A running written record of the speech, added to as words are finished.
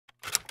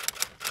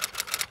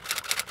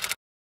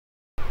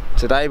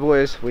Today,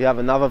 boys, we have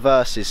another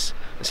versus.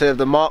 Instead of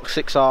the Mark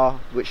 6R,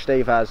 which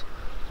Steve has,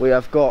 we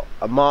have got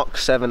a Mark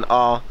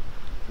 7R.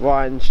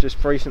 Ryan's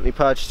just recently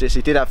purchased this.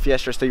 He did have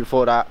Fiesta ST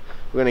before that.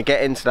 We're going to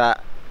get into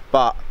that,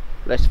 but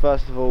let's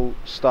first of all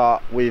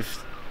start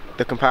with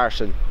the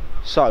comparison.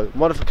 So,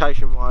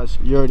 modification wise,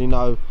 you already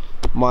know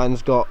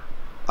mine's got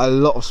a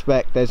lot of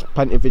spec. There's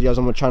plenty of videos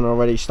on my channel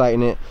already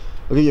stating it.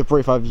 I'll give you a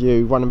brief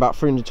overview. Running about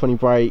 320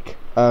 brake,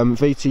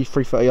 VT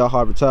 330R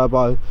hybrid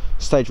turbo,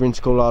 stage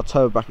intercooler,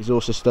 turbo back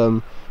exhaust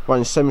system,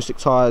 running semi-slick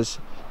tyres,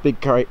 big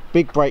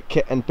brake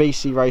kit and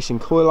BC Racing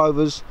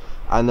coilovers,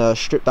 and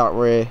stripped out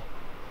rear.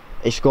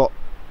 It's got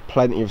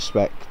plenty of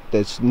spec.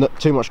 There's not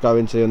too much to go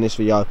into on this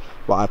video,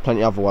 but I have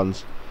plenty of other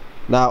ones.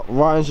 Now,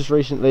 Ryan's just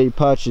recently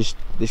purchased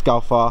this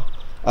Golf R,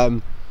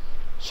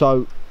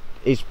 so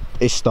it's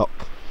stock.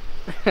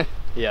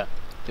 Yeah,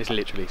 it's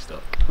literally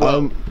stock.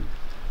 Well,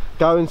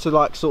 go into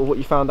like sort of what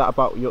you found out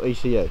about your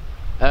ECU.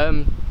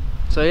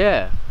 So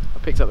yeah, I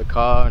picked up the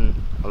car and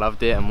I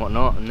loved it and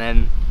whatnot, and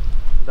then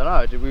I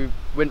don't know, we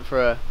went for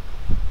a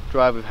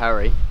drive with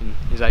Harry in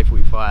his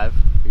A45, who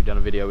we've done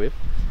a video with,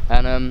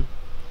 and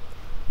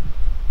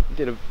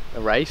did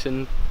a race,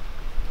 and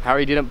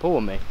Harry didn't pull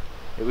on me.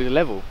 It was a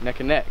level, neck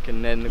and neck,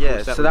 and then of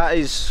course that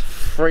is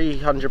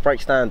 300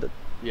 brake standard.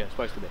 Yeah, it's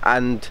supposed to be.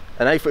 And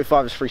an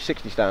A45 is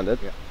 360 standard.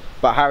 Yeah.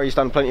 But Harry's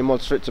done plenty of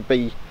mods for it to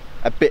be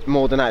a bit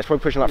more than that. It's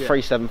probably pushing like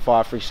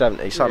 375,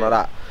 370, something like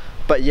that.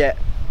 But yet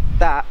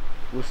that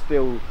was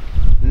still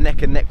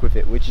neck and neck with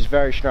it, which is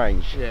very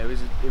strange. Yeah, it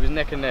was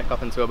neck and neck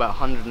up until about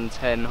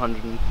 110,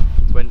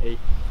 120.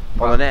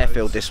 On an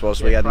airfield this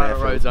was, we had an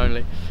airfield. Roads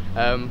only.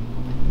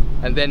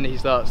 And then he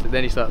starts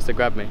to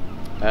grab me.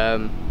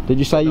 Did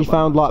you say you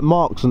found like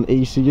marks on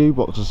the ECU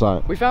box or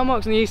something? We found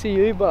marks on the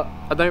ECU, but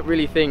I don't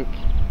really think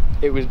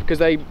it was because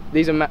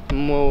these are mapped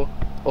more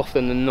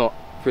often than not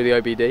through the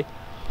OBD.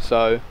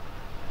 So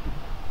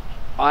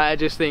I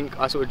just think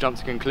I sort of jumped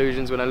to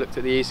conclusions when I looked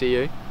at the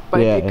ECU.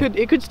 But yeah,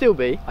 it could still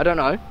be, I don't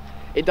know.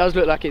 It does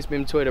look like it's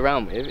been toyed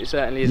around with, it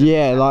certainly is.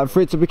 Yeah, like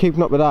for it to be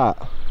keeping up with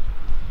that.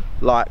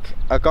 Like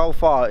a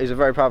Golf R is a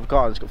very powerful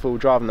car and it's got full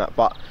drive and that,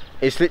 but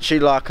it's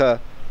literally like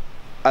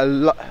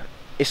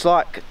it's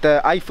like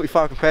the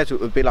A45 compared to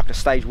it would be like a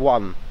stage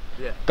 1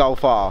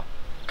 Golf R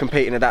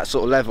competing at that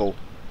sort of level,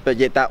 but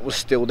yet that was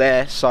still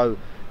there. So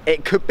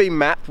it could be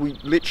mapped. We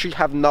literally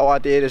have no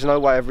idea. There's no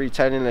way of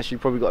retelling unless you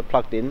probably got it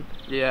plugged in.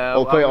 Yeah.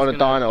 Or put it on a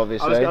dyno,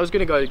 obviously. I was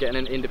going to go get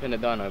an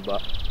independent dyno,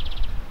 but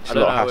I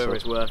don't know whether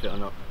it's worth it or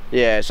not.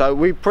 Yeah, so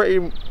we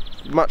pretty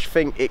much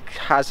think it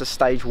has a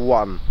stage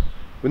 1.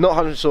 We're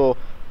not 100% sure,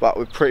 but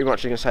we're pretty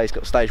much going to say it's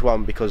got stage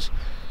 1 because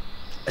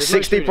a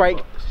 60 brake,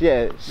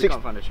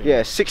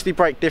 60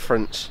 brake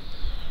difference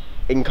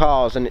in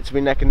cars, and it to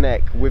be neck and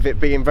neck with it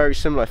being very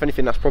similar. If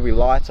anything, that's probably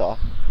lighter.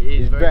 It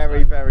is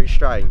very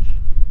strange.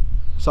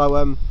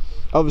 So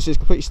obviously it's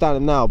completely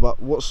standard now,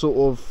 but what sort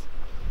of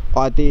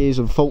ideas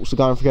and thoughts are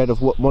going through your head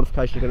of what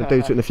modification you're going to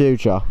do to it in the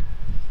future?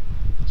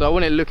 So I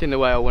want it looking the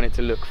way I want it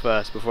to look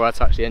first before I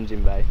touch the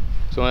engine bay.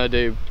 So I want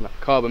to do like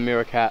carbon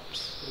mirror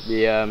caps,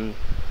 the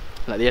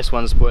like the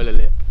S1 spoiler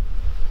lip,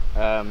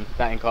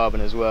 that in carbon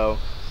as well.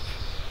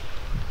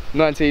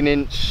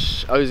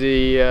 19-inch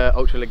Aussie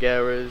Ultra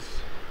Legeras,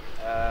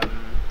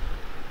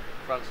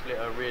 front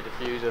splitter, rear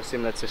diffuser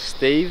similar to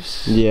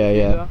Steve's.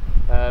 Yeah.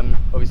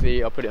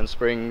 Obviously I'll put it on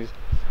springs.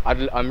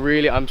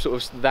 I'm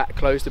sort of that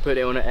close to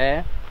putting it on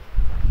air,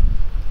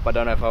 but I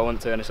don't know if I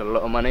want to, and it's a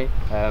lot of money.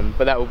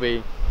 But that will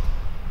be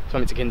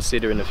something to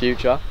consider in the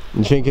future.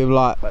 You think of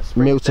like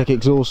Miltech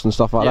exhaust and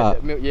stuff like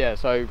that? Yeah,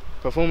 so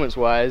performance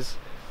wise,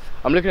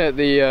 I'm looking at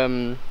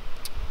the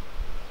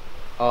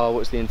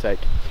what's the intake?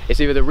 It's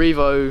either the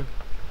Revo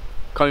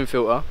cone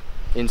filter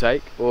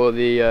intake or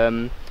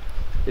the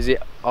is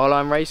it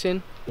R-Line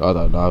Racing? I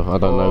don't know. I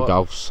don't know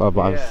Golfs. I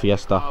buy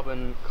Fiesta.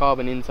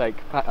 Carbon intake.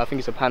 I think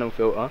it's a panel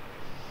filter.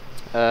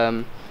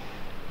 Run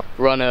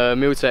a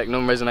Miltech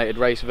non-resonated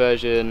race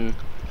version,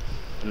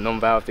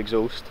 non-valved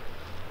exhaust.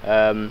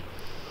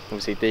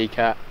 Obviously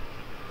decat,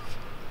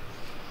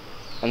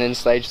 and then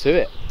stage 2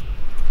 it.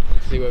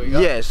 Let's see where we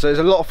go. Yeah, so there's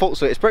a lot of faults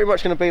to it. It's pretty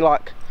much going to be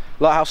like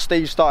how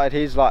Steve started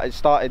his. Like it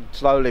started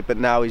slowly, but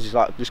now he's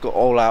like just got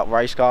all-out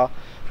race car.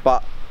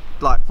 But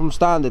like from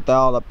standard, they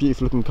are like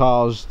beautiful looking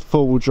cars,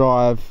 four-wheel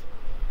drive.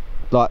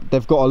 Like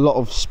they've got a lot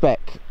of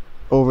spec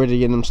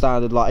already in them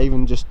standard. Like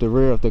even just the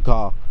rear of the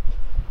car,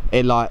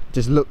 it like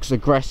just looks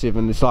aggressive,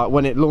 and it's like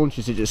when it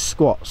launches, it just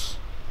squats.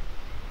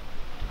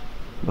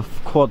 The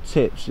quad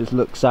tips just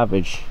look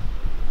savage.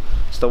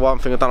 It's the one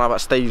thing I don't know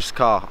about Steve's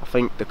car. I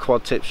think the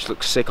quad tips just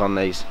look sick on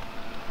these.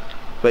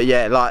 But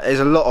yeah, like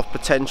there's a lot of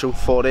potential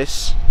for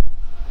this.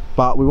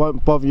 But we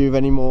won't bore you with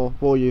any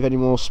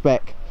more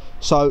spec.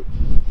 So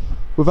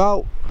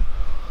without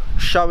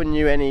showing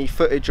you any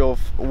footage of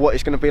what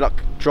it's going to be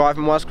like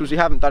driving wise, because we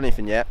haven't done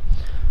anything yet,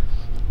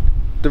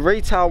 the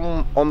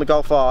retail on the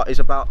Golf R is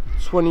about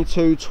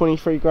 22,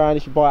 23 grand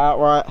if you buy it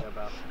outright.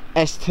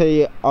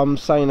 ST, I'm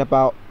saying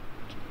about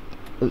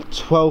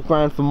 12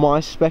 grand for my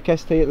spec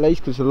ST at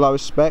least, because it's the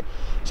lowest spec.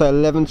 So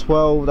 11,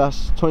 12,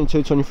 that's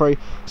 22, 23.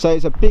 So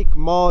it's a big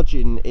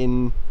margin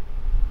in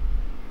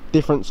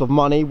difference of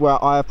money,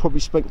 where I have probably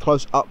spent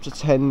close up to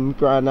 10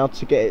 grand now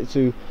to get it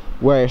to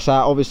where it's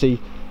at. Obviously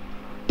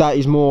that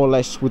is more or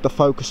less with the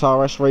Focus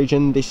RS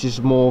region. This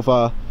is more of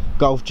a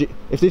Golf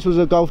if this was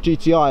a Golf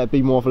GTI, it'd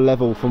be more of a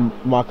level from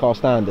my car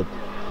standard,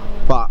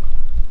 but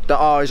the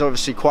R is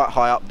obviously quite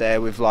high up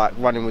there with like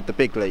running with the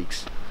big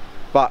leagues.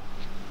 But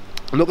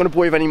I'm not going to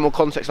bore you with any more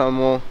context no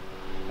more.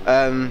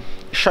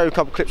 Show you a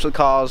couple clips of the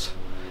cars,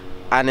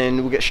 and then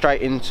we'll get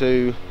straight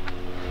into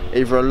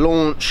either a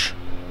launch,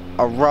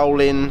 a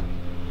roll-in,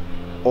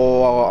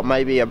 or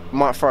maybe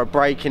might throw a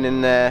braking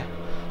in there,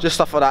 just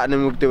stuff like that, and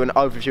then we'll do an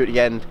overview at the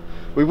end.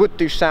 We would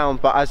do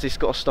sound, but as it's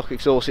got a stock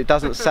exhaust, it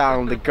doesn't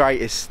sound the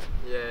greatest.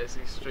 Yeah, it's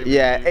extremely.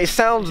 Yeah, it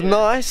sounds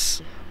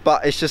nice,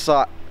 but it's just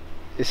like,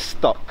 it's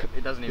stock.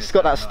 It doesn't even. It's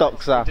got that nice.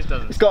 stock sound. It just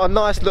doesn't. It's got a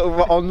nice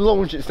little on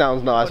launch. It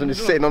sounds nice when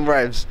it's sitting on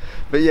revs.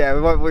 But yeah,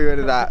 we won't bore you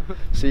into that.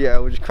 So yeah,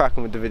 we'll just crack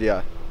on with the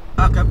video.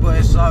 Okay,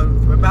 boys. So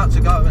we're about to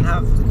go and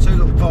have 2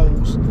 little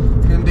pulls.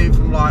 We're gonna do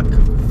from like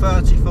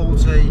 30,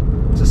 40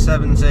 to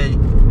 70.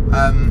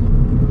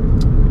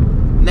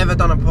 Never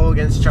done a pull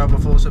against each other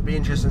before, so it'd be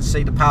interesting to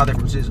see the power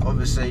differences.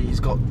 Obviously, he's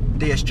got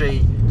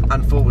DSG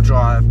and 4-wheel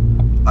drive.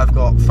 I've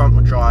got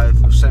front-wheel drive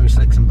with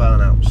semi-slicks and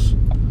burnouts.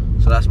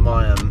 So that's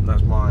my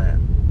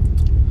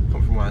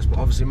compromise. But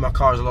obviously my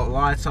car is a lot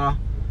lighter,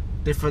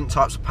 different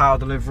types of power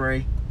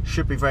delivery.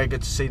 Should be very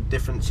good to see the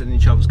difference in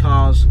each other's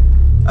cars.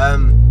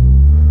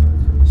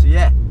 So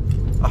yeah,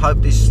 I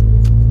hope this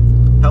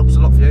helps a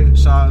lot for you.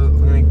 So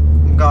we're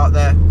gonna go out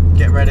there,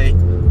 get ready,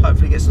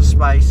 hopefully get some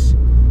space,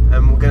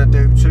 and we're gonna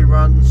do 2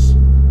 runs.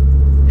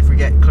 If we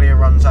get clear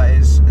runs, that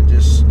is, and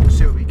just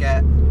see what we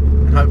get.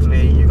 And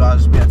hopefully you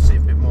guys will be able to see a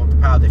bit more of the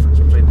power difference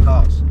between the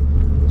cars.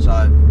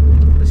 So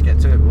let's get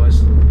to it,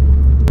 boys.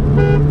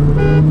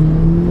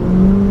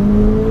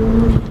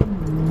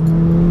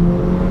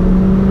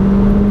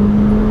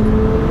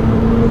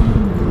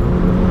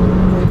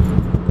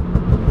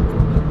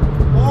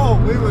 Oh,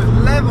 we was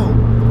level.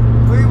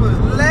 We was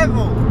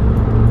level.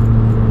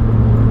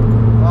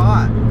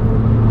 Alright.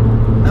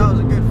 That was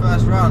a good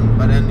first run,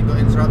 but then it got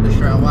interrupted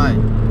straight away.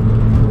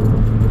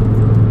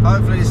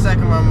 Hopefully the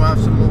second run we'll have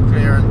some more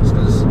clearance,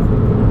 because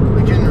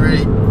we couldn't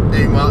really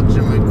do much,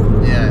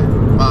 and yeah,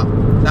 but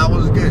that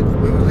was good.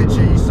 We were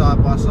literally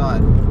side by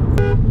side.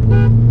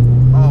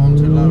 Oh, I'm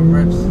too low on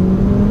revs.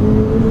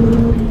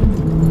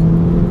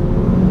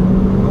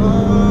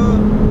 Oh,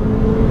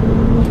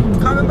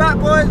 coming back,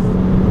 boys.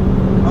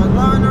 I was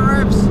low on the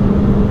revs.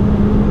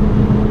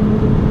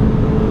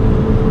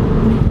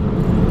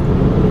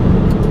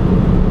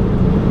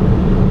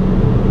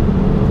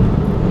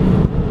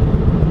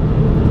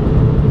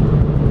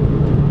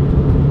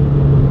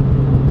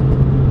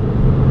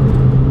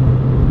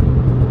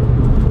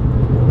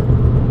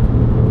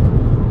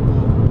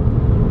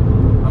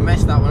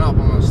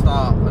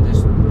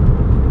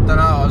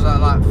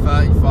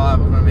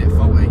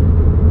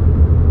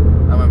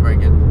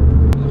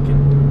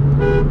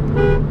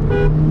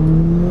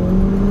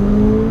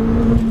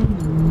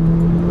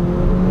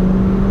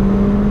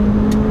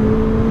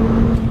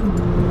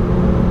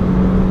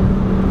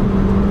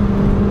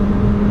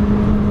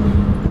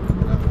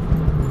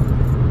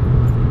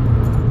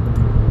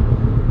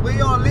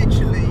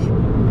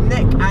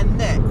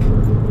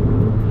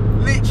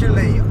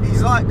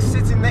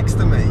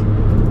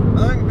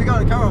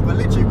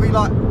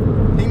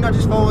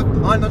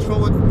 I nudge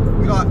forward,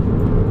 we like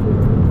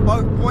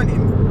both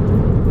pointing.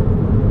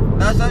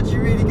 That's actually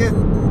really good.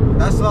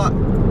 That's like,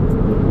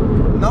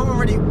 no one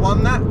really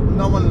won that,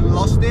 no one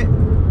lost it.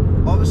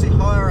 Obviously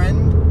higher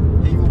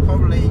end, he will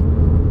probably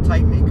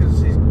take me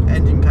because his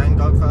engine can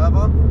go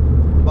further.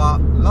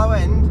 But low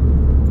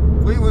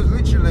end, we was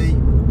literally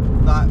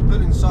like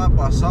pulling side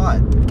by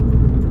side.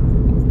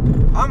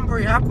 I'm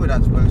very happy with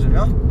that, to be honest with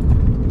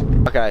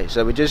you. Okay,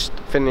 so we just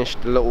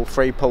finished the little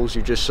 3 pulls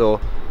you just saw.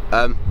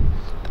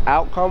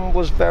 Outcome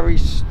was very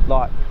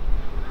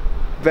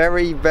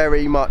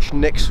much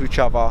next to each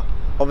other.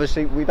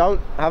 Obviously we don't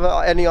have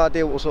any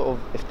idea what sort of,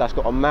 if that's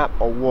got a map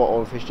or what,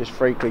 or if it's just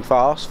freakily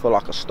fast for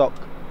like a stock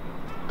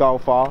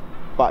Golf R,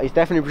 but it's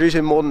definitely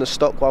producing more than the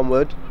stock one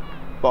would.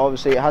 But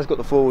obviously it has got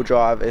the 4-wheel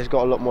drive, it's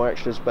got a lot more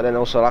extras, but then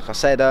also, like I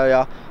said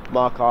earlier,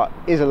 my car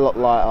is a lot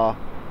lighter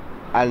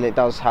and it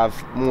does have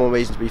more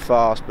reason to be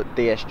fast. But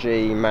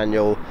DSG,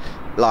 manual,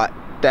 like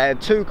they're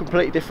 2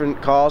 completely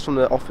different cars from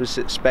the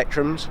opposite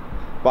spectrums.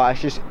 But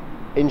it's just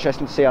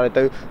interesting to see how they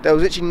do. There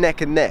was literally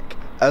neck and neck.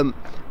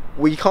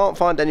 We can't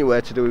find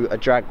anywhere to do a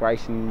drag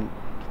racing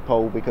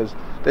pole because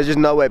there's just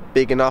nowhere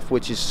big enough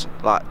which is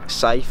like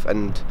safe,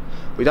 and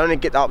we don't even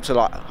get up to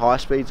like high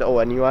speeds at all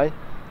anyway.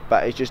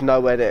 But it's just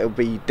nowhere that it'll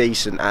be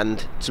decent.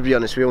 And to be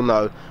honest, we all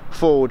know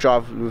 4-wheel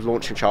drive with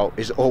launch control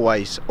is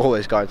always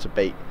going to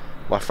beat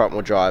my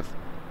front-wheel drive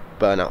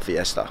burnout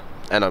Fiesta,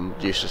 and I'm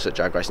useless at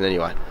drag racing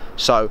anyway.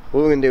 So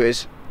what we're gonna do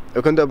is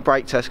we're gonna do a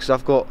brake test because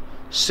I've got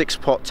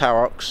 6-pot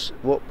Tarocs.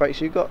 What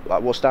brakes you got?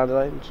 Like what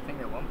standard aims? I think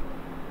they're 1-pot.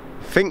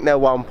 think they're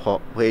 1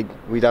 pot. We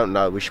don't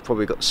know. We should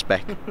probably got the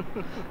spec.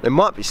 They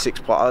might be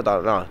 6 pot. I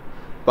don't know.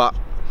 But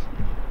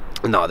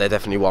no, they're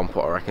definitely 1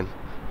 pot, I reckon.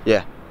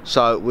 Yeah.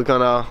 So we're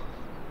gonna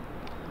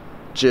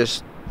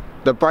just.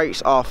 The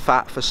brakes are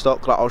fat for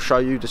stock. Like I'll show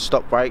you the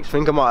stock brakes. I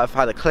think I might have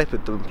had a clip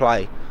of them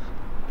play.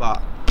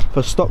 But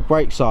for stock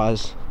brake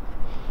size,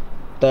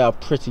 they are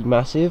pretty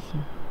massive.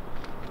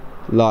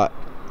 Like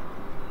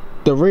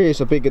the rears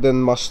are bigger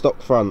than my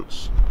stock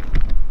fronts.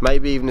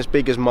 Maybe even as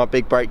big as my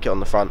big brake kit on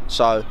the front.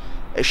 So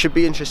it should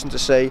be interesting to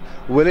see.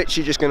 We're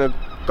literally just gonna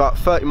go at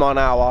 30 miles an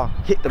hour,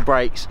 hit the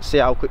brakes, see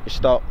how quick you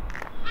stop,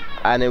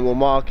 and then we'll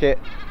mark it,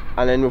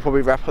 and then we'll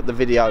probably wrap up the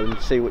video and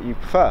see what you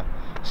prefer.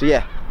 So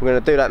yeah, we're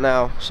gonna do that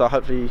now. So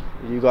hopefully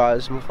you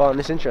guys will find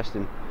this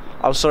interesting.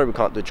 I'm sorry we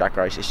can't do a drag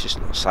race, it's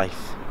just not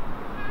safe.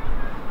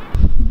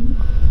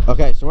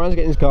 Okay, so Ryan's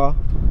getting his car.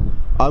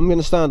 I'm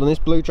gonna stand on this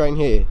blue train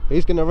here.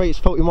 He's gonna reach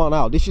 40 miles an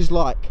hour. This is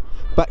like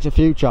Back to the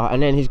Future,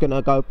 and then he's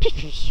gonna go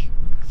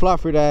fly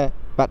through there,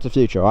 Back to the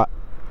Future, right?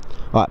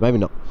 Right, maybe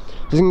not.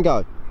 He's gonna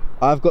go.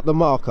 I've got the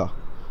marker.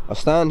 I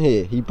stand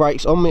here. He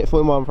brakes on me at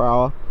 40 miles per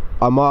hour.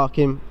 I mark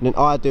him, and then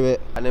I do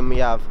it, and then we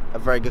have a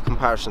very good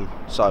comparison.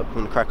 So I'm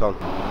gonna crack on.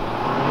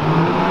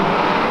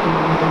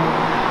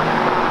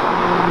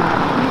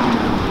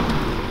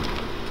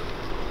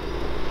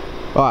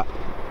 Right,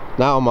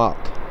 now I'll mark.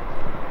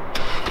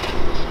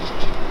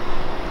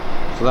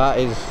 So that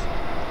is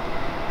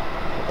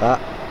that.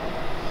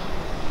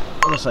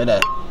 I'm gonna say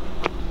there.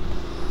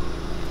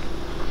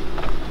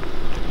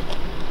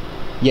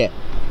 Yeah,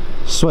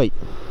 sweet.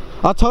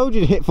 I told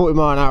you to hit 40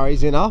 miles an hour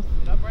easy enough.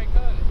 Did I brake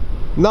early?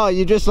 No,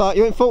 you just like,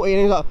 you went 40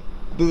 and he's like,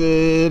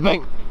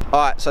 bang.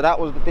 Alright, so that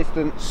was the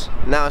distance.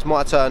 Now it's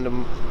my turn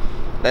and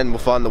then we'll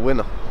find the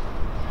winner.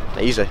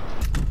 Easy.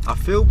 I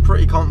feel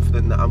pretty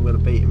confident that I'm going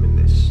to beat him in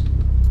this.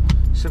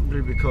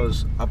 Simply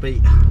because I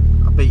beat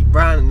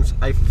Brandon's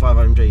 845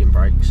 AMG in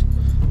brakes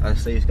and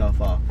Steve's go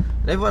far.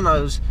 And everyone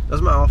knows,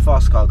 doesn't matter how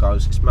fast the car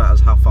goes, it matters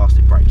how fast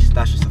it brakes.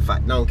 That's just a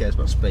fact. No one cares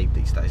about speed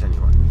these days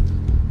anyway.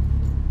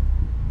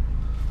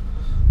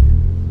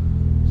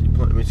 So you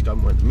pointed me to go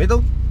more in the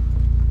middle.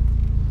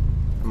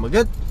 And we're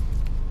good.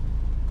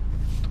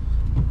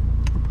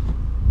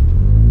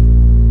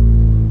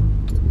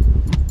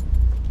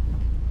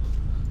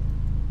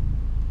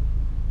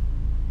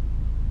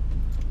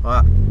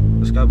 Alright,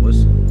 let's go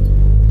boys.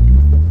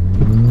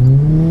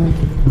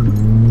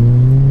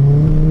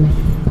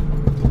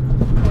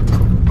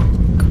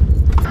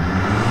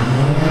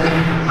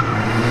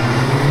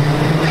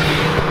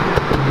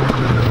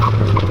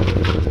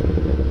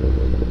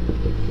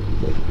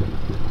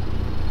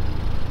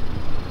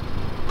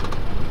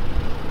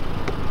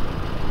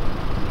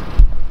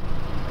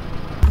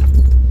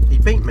 He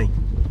beat me.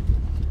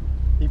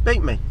 He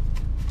beat me.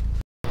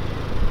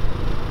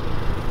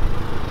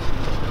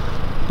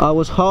 I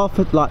was half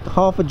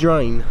a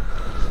drain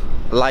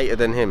later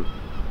than him.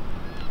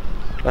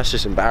 That's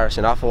just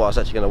embarrassing. I thought I was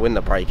actually going to win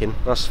the braking.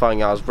 That's the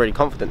thing I was really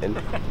confident in.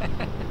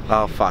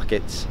 Oh fuck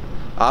it.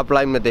 I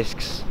blame the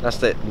discs.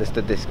 That's it. It's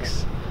the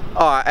discs.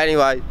 Alright,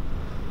 anyway,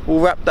 we'll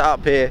wrap that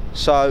up here.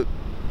 So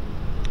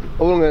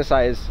all I'm going to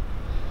say is,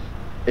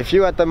 if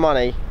you had the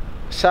money,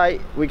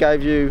 say we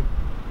gave you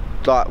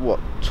like what,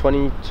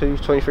 22,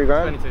 23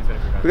 grand? 22,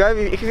 23 grand.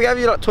 If we gave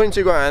you like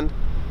 22 grand,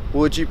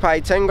 would you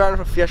pay 10 grand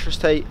for Fiesta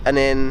ST and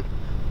then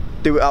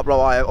do it up like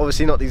I?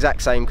 Obviously not the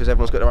exact same because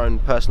everyone's got their own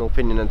personal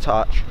opinion and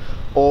touch.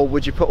 Or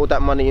would you put all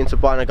that money into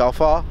buying a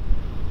Golf R?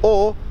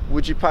 Or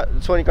would you pay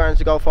 20 grand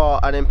to Golf R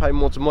and then pay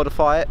more to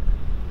modify it?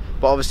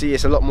 But obviously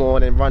it's a lot more,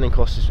 and then running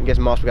costs, I guess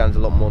miles per gallon is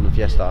a lot more than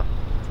Fiesta.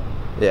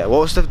 Yeah,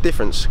 what was the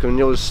difference between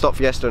yours stock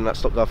Fiesta and that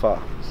stock Golf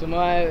R? So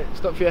my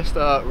stock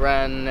Fiesta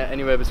ran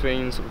anywhere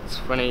between sort of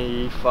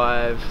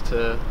 25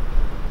 to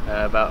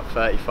about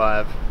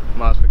 35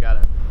 miles per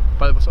gallon.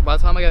 By the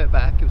time I gave it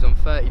back, it was on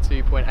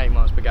 32.8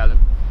 miles per gallon.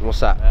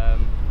 What's that?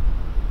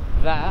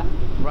 That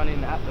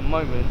running at the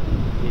moment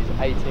is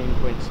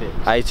 18.6.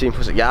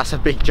 18%. Yeah, that's a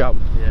big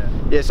jump. Yeah.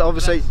 Yeah, so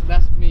obviously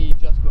that's me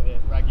just got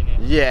it, ragging it.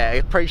 Yeah,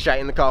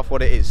 appreciating the car for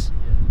what it is.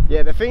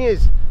 Yeah, the thing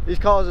is, these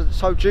cars are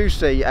so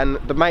juicy and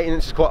the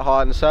maintenance is quite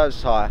high and the service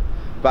is high.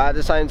 But at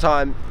the same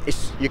time,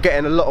 you're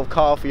getting a lot of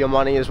car for your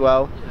money as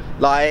well. Yeah.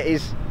 Like it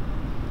is.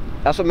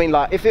 That's what I mean.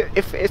 Like if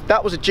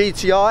that was a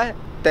GTI,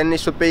 then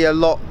this would be a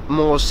lot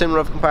more similar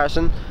of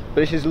comparison.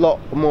 But this is a lot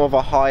more of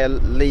a higher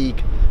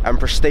league and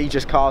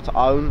prestigious car to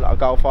own, like a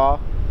Golf R.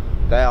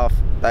 They are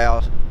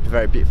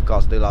very beautiful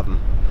cars. I do love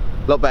them.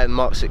 A lot better than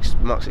Mark 6.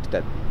 Mark 6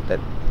 dead.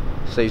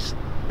 Steve's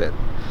dead.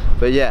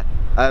 But yeah,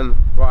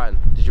 Ryan,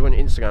 did you want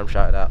your Instagram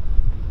shouted out?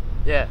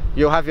 Yeah.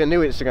 You'll have your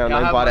new Instagram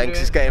name by then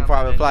because it's getting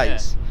private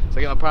plates. Yeah. So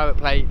I get my private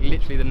plate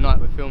literally the night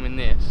we're filming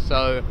this.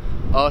 So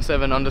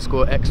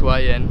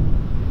R7_XYN.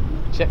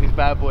 Check this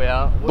bad boy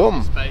out. Watch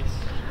this space.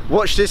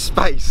 Watch this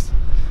space.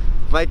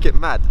 Make it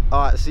mad.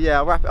 Alright, so yeah,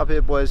 I'll wrap it up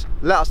here boys.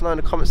 Let us know in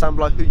the comments down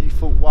below who you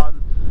thought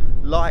won.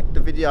 Like the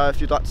video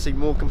if you'd like to see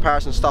more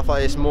comparison stuff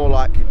like this, more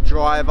like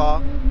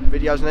driver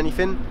videos and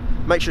anything.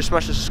 Make sure you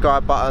smash the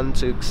subscribe button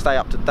to stay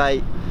up to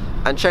date.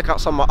 and check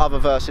out some of my other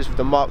verses with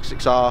the Mark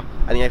 6R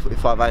and the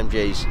A45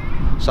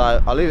 AMGs.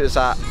 So I'll leave it as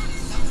that.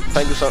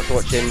 Thank you so much for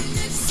watching.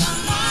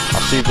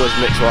 I'll see you boys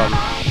in the next one.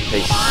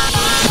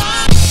 Peace.